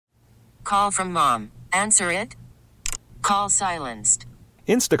Call from mom. Answer it. Call silenced.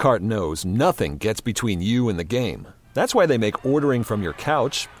 Instacart knows nothing gets between you and the game. That's why they make ordering from your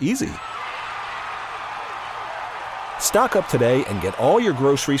couch easy. Stock up today and get all your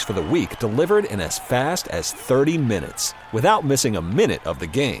groceries for the week delivered in as fast as 30 minutes without missing a minute of the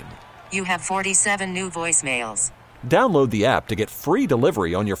game. You have 47 new voicemails. Download the app to get free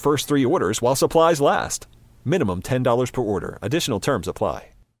delivery on your first 3 orders while supplies last. Minimum $10 per order. Additional terms apply.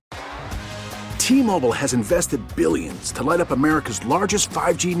 T-Mobile has invested billions to light up America's largest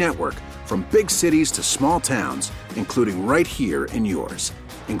 5G network, from big cities to small towns, including right here in yours.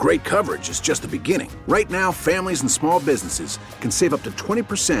 And great coverage is just the beginning. Right now, families and small businesses can save up to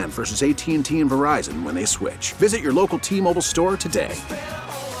 20% versus AT&T and Verizon when they switch. Visit your local T-Mobile store today.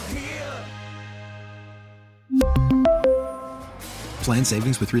 Plan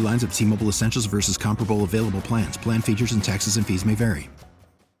savings with 3 lines of T-Mobile Essentials versus comparable available plans. Plan features and taxes and fees may vary.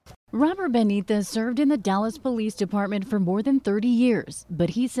 Robert Benitez served in the Dallas Police Department for more than 30 years, but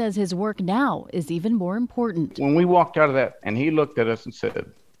he says his work now is even more important. When we walked out of that and he looked at us and said,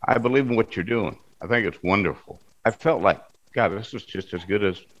 I believe in what you're doing. I think it's wonderful. I felt like, God, this is just as good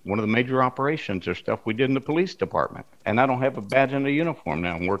as one of the major operations or stuff we did in the police department. And I don't have a badge and a uniform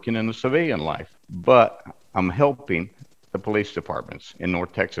now. I'm working in the civilian life, but I'm helping the police departments in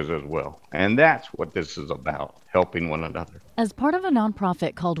North Texas as well. And that's what this is about, helping one another. As part of a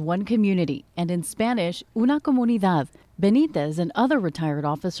nonprofit called One Community, and in Spanish, Una Comunidad, Benitez and other retired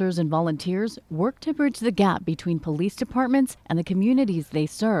officers and volunteers work to bridge the gap between police departments and the communities they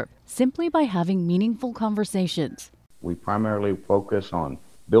serve, simply by having meaningful conversations. We primarily focus on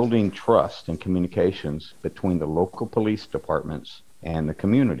building trust and communications between the local police departments and the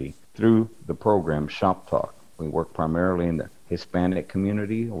community through the program Shop Talk. We work primarily in the Hispanic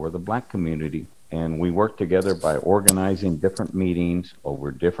community or the Black community, and we work together by organizing different meetings over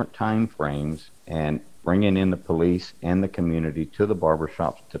different time frames and bringing in the police and the community to the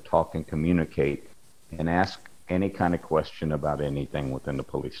barbershops to talk and communicate and ask any kind of question about anything within the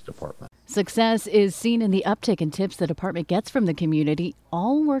police department. Success is seen in the uptick in tips the department gets from the community,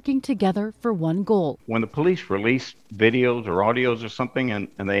 all working together for one goal. When the police release videos or audios or something and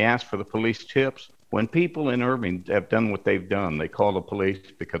they ask for the police tips, when people in Irving have done what they've done, they call the police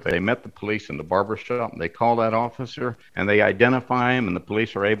because they met the police in the barbershop, and they call that officer, and they identify him, and the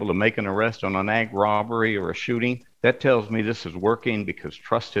police are able to make an arrest on an ag robbery or a shooting. That tells me this is working because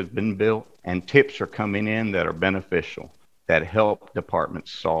trust has been built, and tips are coming in that are beneficial, that help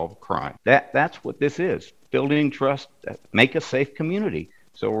departments solve crime. That's what this is, building trust, make a safe community.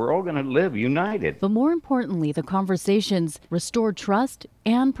 So we're all going to live united. But more importantly, the conversations restore trust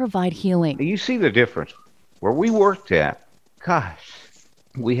and provide healing. You see the difference. Where we worked at, gosh,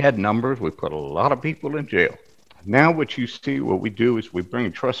 we had numbers. We put a lot of people in jail. Now what you see, what we do is we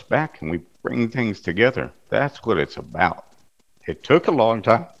bring trust back and we bring things together. That's what it's about. It took a long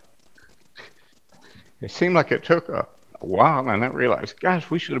time. It seemed like it took a while, and I realized, gosh,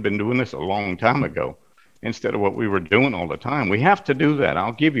 we should have been doing this a long time ago, instead of what we were doing all the time. We have to do that.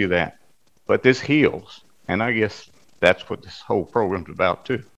 I'll give you that. But this heals. And I guess that's what this whole program's about,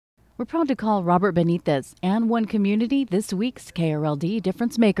 too. We're proud to call Robert Benitez and One Community this week's KRLD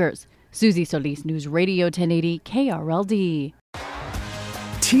Difference Makers. Susie Solis, News Radio 1080 KRLD.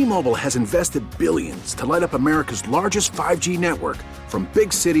 T-Mobile has invested billions to light up America's largest 5G network, from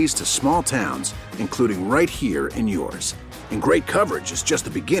big cities to small towns, including right here in yours. And great coverage is just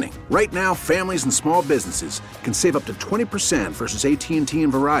the beginning. Right now, families and small businesses can save up to 20% versus AT&T and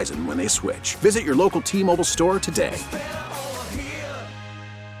Verizon when they switch. Visit your local T-Mobile store today.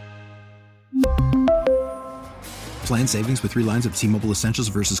 Plan savings with 3 lines of T-Mobile Essentials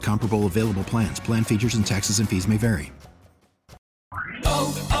versus comparable available plans. Plan features and taxes and fees may vary.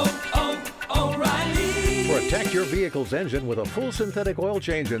 Protect your vehicle's engine with a full synthetic oil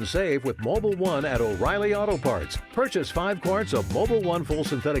change and save with Mobil 1 at O'Reilly Auto Parts. Purchase 5 quarts of Mobil 1 full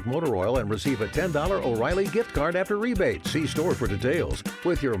synthetic motor oil and receive a $10 O'Reilly gift card after rebate. See store for details.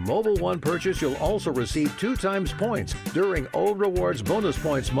 With your Mobil 1 purchase, you'll also receive 2 times points during O Rewards Bonus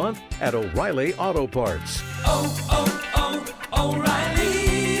Points Month at O'Reilly Auto Parts.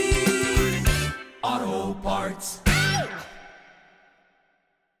 O'Reilly Auto Parts.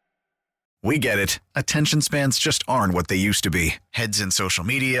 We get it. Attention spans just aren't what they used to be. Heads in social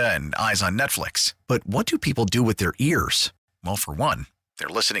media and eyes on Netflix. But what do people do with their ears? Well, for one, they're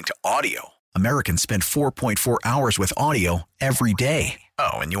listening to audio. Americans spend 4.4 hours with audio every day.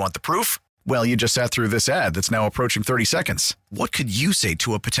 Oh, and you want the proof? Well, you just sat through this ad that's now approaching 30 seconds. What could you say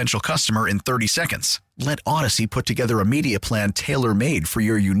to a potential customer in 30 seconds? Let Odyssey put together a media plan tailor-made for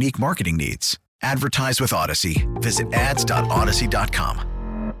your unique marketing needs. Advertise with Odyssey. Visit ads.odyssey.com.